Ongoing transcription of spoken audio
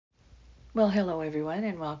Well, hello everyone,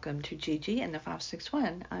 and welcome to Gigi and the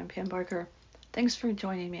 561. I'm Pam Barker. Thanks for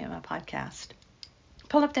joining me at my podcast.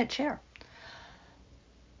 Pull up that chair,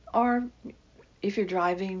 or if you're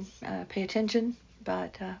driving, pay attention,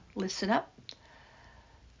 but listen up.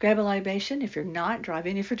 Grab a libation if you're not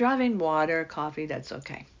driving. If you're driving, water, coffee, that's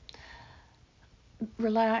okay.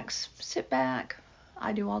 Relax, sit back.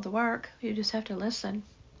 I do all the work. You just have to listen.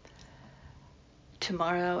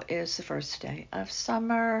 Tomorrow is the first day of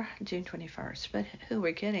summer, June 21st. But who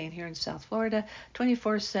we're getting here in South Florida,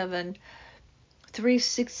 24/7,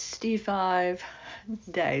 365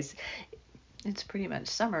 days. It's pretty much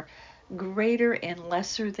summer. Greater and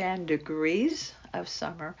lesser than degrees of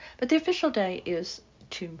summer. But the official day is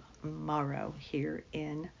tomorrow here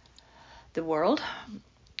in the world.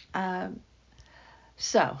 Um,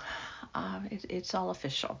 it's all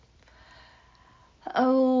official.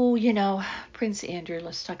 Oh, Prince Andrew,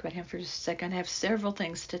 let's talk about him for just a second. I have several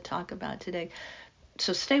things to talk about today.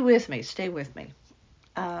 So stay with me.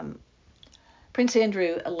 Um, Prince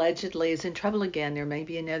Andrew allegedly is in trouble again. There may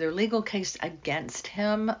be another legal case against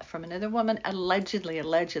him from another woman. Allegedly. I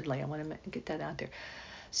want to get that out there.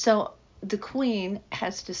 So the Queen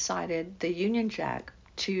has decided the Union Jack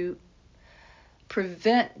to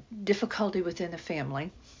prevent difficulty within the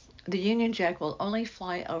family. The Union Jack will only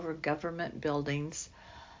fly over government buildings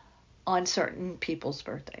on certain people's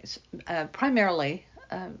birthdays, primarily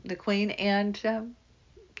the Queen and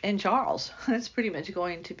Charles. That's pretty much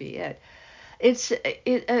going to be it. It's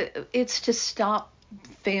to stop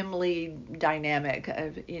family dynamic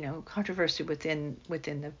of controversy within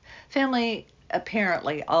the family.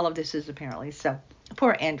 Apparently, all of this is apparently so.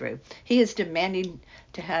 Poor Andrew. He is demanding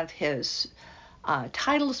to have his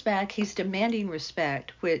titles back. He's demanding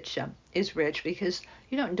respect, which is rich because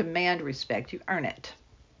you don't demand respect, you earn it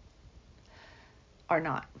or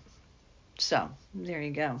not. So there you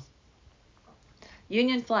go.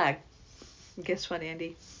 Union flag. Guess what,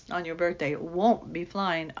 Andy? On your birthday, it won't be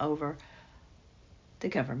flying over the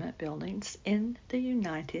government buildings in the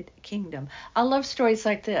United Kingdom. I love stories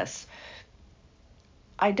like this.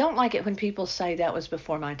 I don't like it when people say that was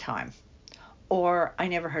before my time, or I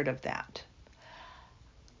never heard of that.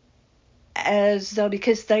 As though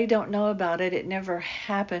because they don't know about it, it never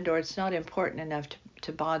happened, or it's not important enough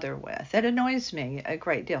to bother with. That annoys me a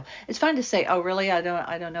great deal. It's fine to say, "Oh, really? I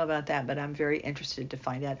don't know about that, but I'm very interested to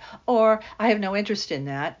find out," or "I have no interest in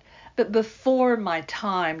that." But before my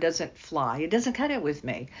time doesn't fly. It doesn't cut it with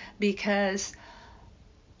me because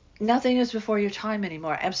nothing is before your time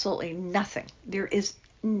anymore. Absolutely nothing.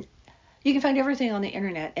 You can find everything on the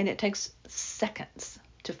internet, and it takes seconds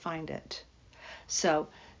to find it. So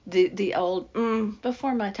the old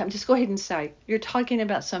before my time, just go ahead and say you're talking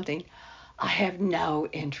about something I have no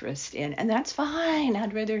interest in, and that's fine.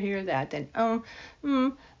 I'd rather hear that than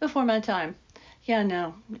before my time. Yeah,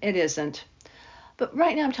 no, it isn't. But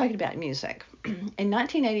right now I'm talking about music. In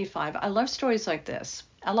 1985, I love stories like this.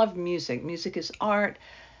 I love music. Music is art.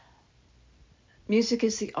 Music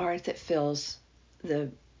is the art that fills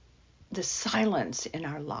the silence in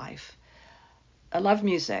our life. I love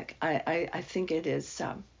music. I think it is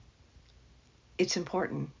it's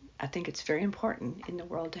important. I think it's very important in the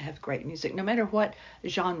world to have great music, no matter what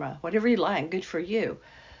genre, whatever you like, good for you.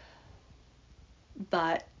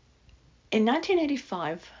 But in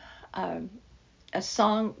 1985, a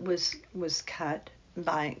song was cut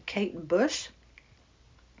by Kate Bush,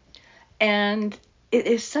 and it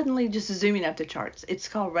is suddenly just zooming up the charts. It's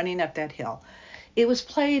called Running Up That Hill. It was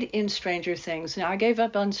played in Stranger Things. Now, I gave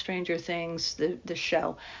up on Stranger Things, the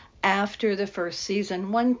show, after the first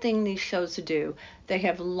season. One thing these shows do, they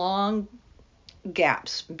have long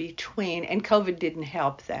gaps between, and COVID didn't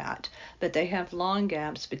help that, but they have long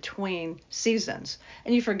gaps between seasons.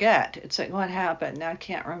 And you forget. It's like, what happened? I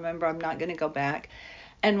can't remember. I'm not going to go back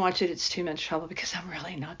and watch it. It's too much trouble because I'm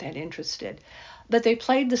really not that interested. But they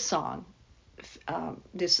played the song,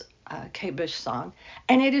 this Kate Bush song,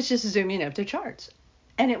 and it is just zooming up the charts.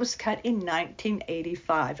 And it was cut in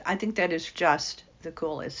 1985. I think that is just the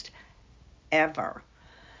coolest ever.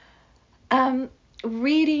 Um,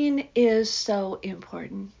 Reading is so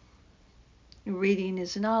important. Reading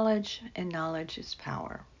is knowledge, and knowledge is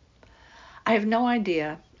power. I have no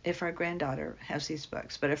idea if our granddaughter has these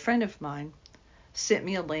books, but a friend of mine sent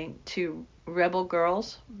me a link to Rebel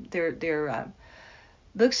Girls. They're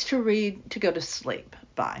books to read to go to sleep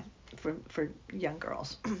by for young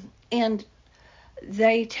girls. And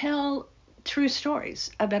they tell true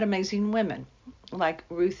stories about amazing women, like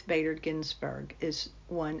Ruth Bader Ginsburg is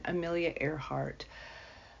one, Amelia Earhart,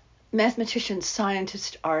 mathematicians,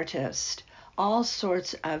 scientists, artists, all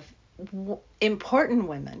sorts of important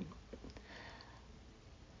women.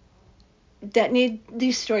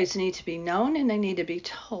 these stories need to be known and they need to be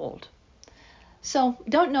told. So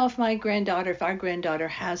don't know if our granddaughter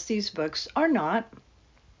has these books or not,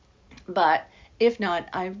 but if not,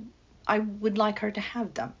 I would like her to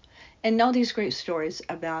have them and know these great stories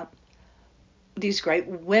about these great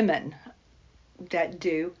women that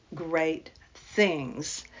do great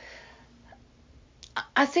things.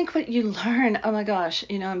 I think what you learn, oh my gosh,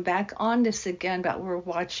 I'm back on this again, but we're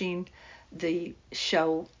watching the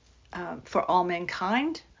show For All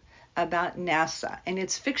Mankind about NASA, and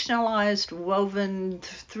it's fictionalized, woven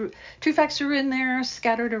through, true facts are in there,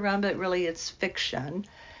 scattered around, but really it's fiction.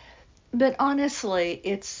 But honestly,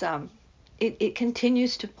 it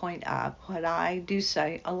continues to point out what I do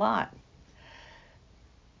say a lot.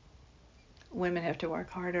 Women have to work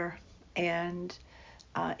harder, and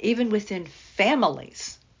even within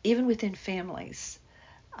families,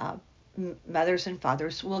 uh, mothers and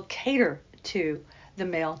fathers will cater to the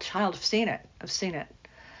male child. I've seen it.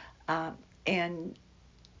 Uh, and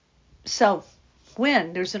so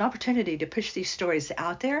when there's an opportunity to push these stories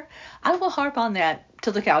out there, I will harp on that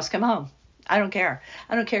till the cows come home. I don't care.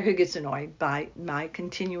 I don't care who gets annoyed by my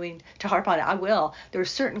continuing to harp on it. I will. There are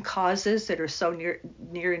certain causes that are so near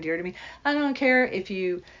and dear to me. I don't care if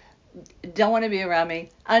you don't want to be around me,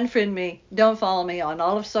 unfriend me, don't follow me on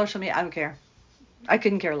all of social media. I don't care. I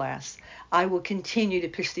couldn't care less. I will continue to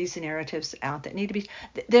push these narratives out that need to be,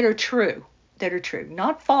 that are true,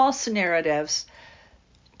 not false narratives,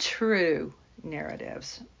 true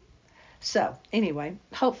narratives. So anyway,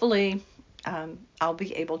 hopefully I'll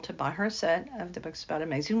be able to buy her a set of the books about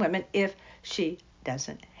amazing women if she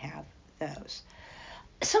doesn't have those.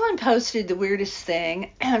 Someone posted the weirdest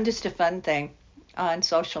thing, just a fun thing on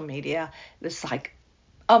social media. It was like,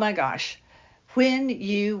 oh my gosh, when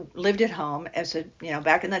you lived at home as a,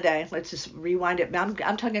 back in the day, let's just rewind it. I'm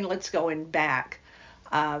talking, let's go in back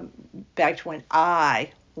to when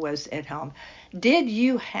I was at home. Did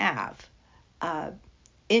you have uh,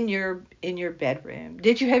 in your bedroom?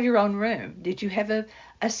 Did you have your own room? Did you have a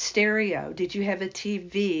stereo? Did you have a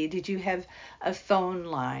TV? Did you have a phone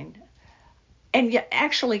line? And yeah,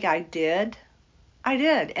 actually, I did. I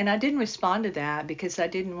did, and I didn't respond to that because I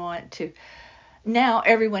didn't want to. Now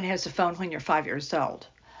everyone has a phone when you're 5 years old,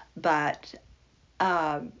 but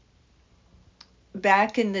um,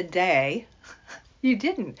 back in the day, you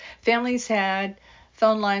didn't. Families had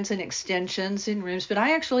phone lines and extensions in rooms, but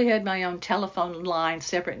I actually had my own telephone line,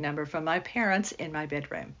 separate number from my parents in my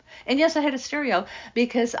bedroom. And yes, I had a stereo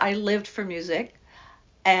because I lived for music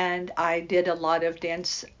and I did a lot of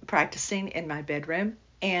dance practicing in my bedroom.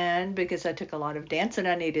 And because I took a lot of dance and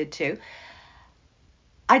I needed to,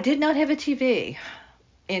 I did not have a TV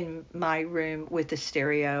in my room with the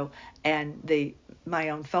stereo and my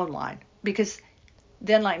own phone line because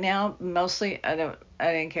then like now mostly I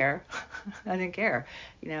didn't care. I didn't care.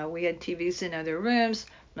 We had TVs in other rooms.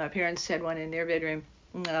 My parents had one in their bedroom.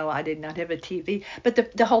 No, I did not have a TV.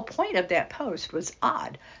 But the whole point of that post was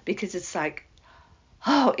odd because it's like,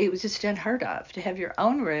 oh, it was just unheard of to have your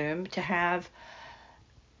own room, to have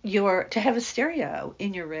a stereo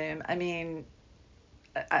in your room. I mean,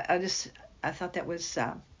 I thought that was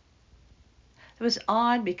it was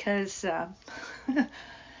odd because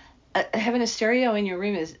having a stereo in your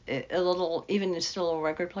room is a little, even just a little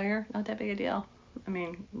record player, not that big a deal. I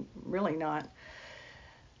mean, really not.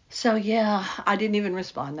 So yeah, I didn't even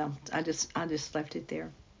respond though. I just left it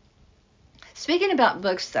there. Speaking about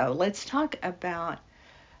books though, let's talk about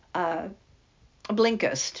uh,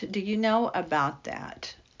 Blinkist. Do you know about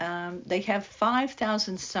that? They have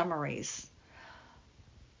 5,000 summaries,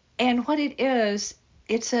 and what it is,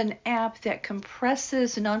 it's an app that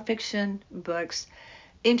compresses nonfiction books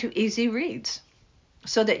into easy reads,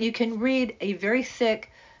 so that you can read a very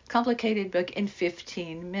thick, complicated book in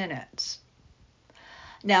 15 minutes.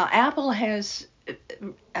 Now, Apple has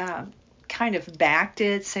uh, kind of backed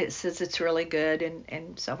it, says it's really good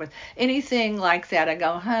and so forth. Anything like that, I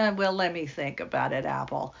go, well, let me think about it,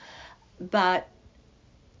 Apple. But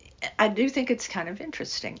I do think it's kind of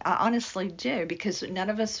interesting. I honestly do, because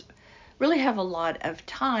none of us really have a lot of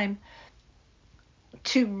time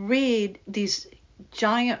to read these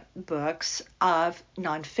giant books of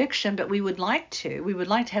nonfiction, but we would like to. We would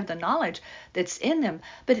like to have the knowledge that's in them,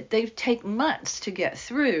 but they take months to get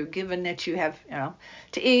through, given that you have,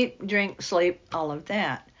 to eat, drink, sleep, all of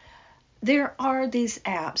that. There are these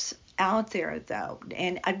apps out there, though,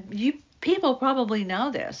 and you people probably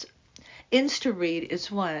know this. InstaRead is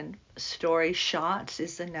one, Story Shots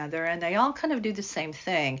is another, and they all kind of do the same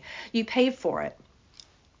thing. You pay for it.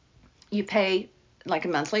 You pay like a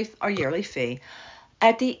monthly or yearly fee,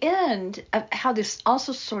 at the end of how this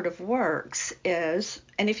also sort of works is,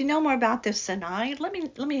 and if you know more about this than I, let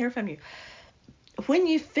me hear from you. When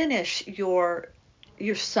you finish your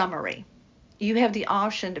summary, you have the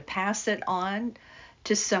option to pass it on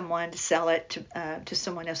to someone, to sell it to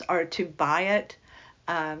someone else, or to buy it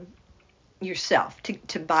yourself,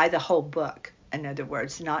 to buy the whole book. In other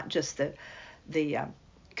words, not just the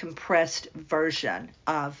compressed version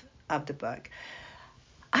of the book.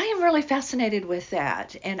 I am really fascinated with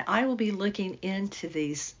that, and I will be looking into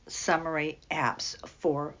these summary apps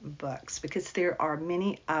for books because there are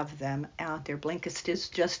many of them out there. Blinkist is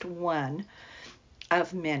just one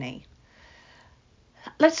of many.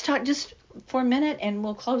 Let's talk just for a minute, and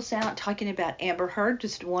we'll close out talking about Amber Heard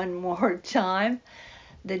just one more time.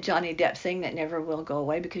 The Johnny Depp thing that never will go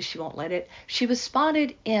away because she won't let it. She was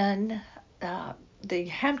spotted in the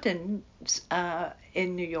Hamptons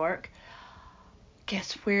in New York.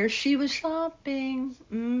 Guess where she was shopping?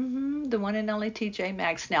 The one and only TJ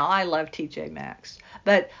Maxx. Now, I love TJ Maxx,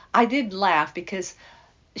 but I did laugh because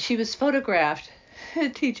she was photographed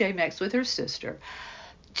at TJ Maxx with her sister.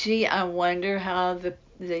 Gee, I wonder how the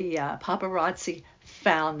paparazzi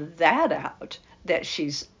found that out, that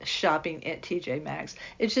she's shopping at TJ Maxx.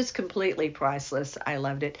 It's just completely priceless. I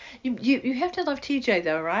loved it. You have to love TJ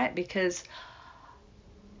though, right? Because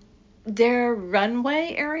their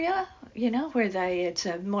runway area, where it's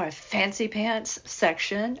a more fancy pants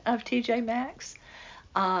section of TJ Maxx.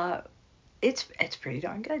 It's pretty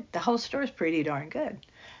darn good. The whole store is pretty darn good.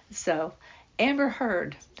 So Amber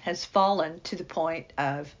Heard has fallen to the point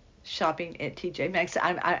of shopping at TJ Maxx.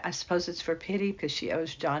 I suppose it's for pity because she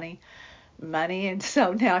owes Johnny money, and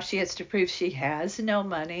so now she has to prove she has no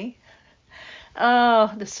money. Oh,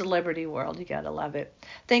 the celebrity world. You got to love it.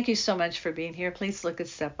 Thank you so much for being here. Please look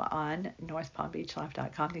us up on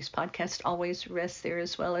northpalmbeachlife.com. These podcasts always rest there,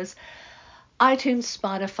 as well as iTunes,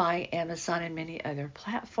 Spotify, Amazon, and many other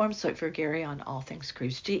platforms. Look for Gary on All Things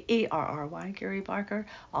Cruise, Gerry, Gary Barker,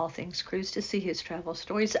 All Things Cruise, to see his travel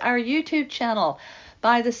stories. Our YouTube channel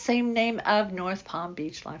by the same name of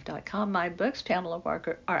northpalmbeachlife.com. My books, Pamela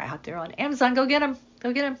Barker, are out there on Amazon. Go get them.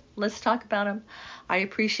 Go get them. Let's talk about them. I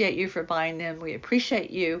appreciate you for buying them. We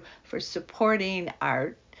appreciate you for supporting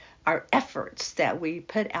our efforts that we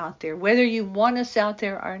put out there. Whether you want us out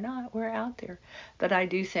there or not, we're out there. But I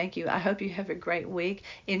do thank you. I hope you have a great week.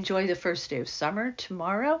 Enjoy the first day of summer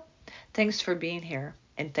tomorrow. Thanks for being here,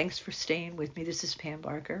 and thanks for staying with me. This is Pam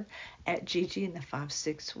Barker at Gigi in the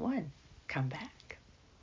 561. Come back.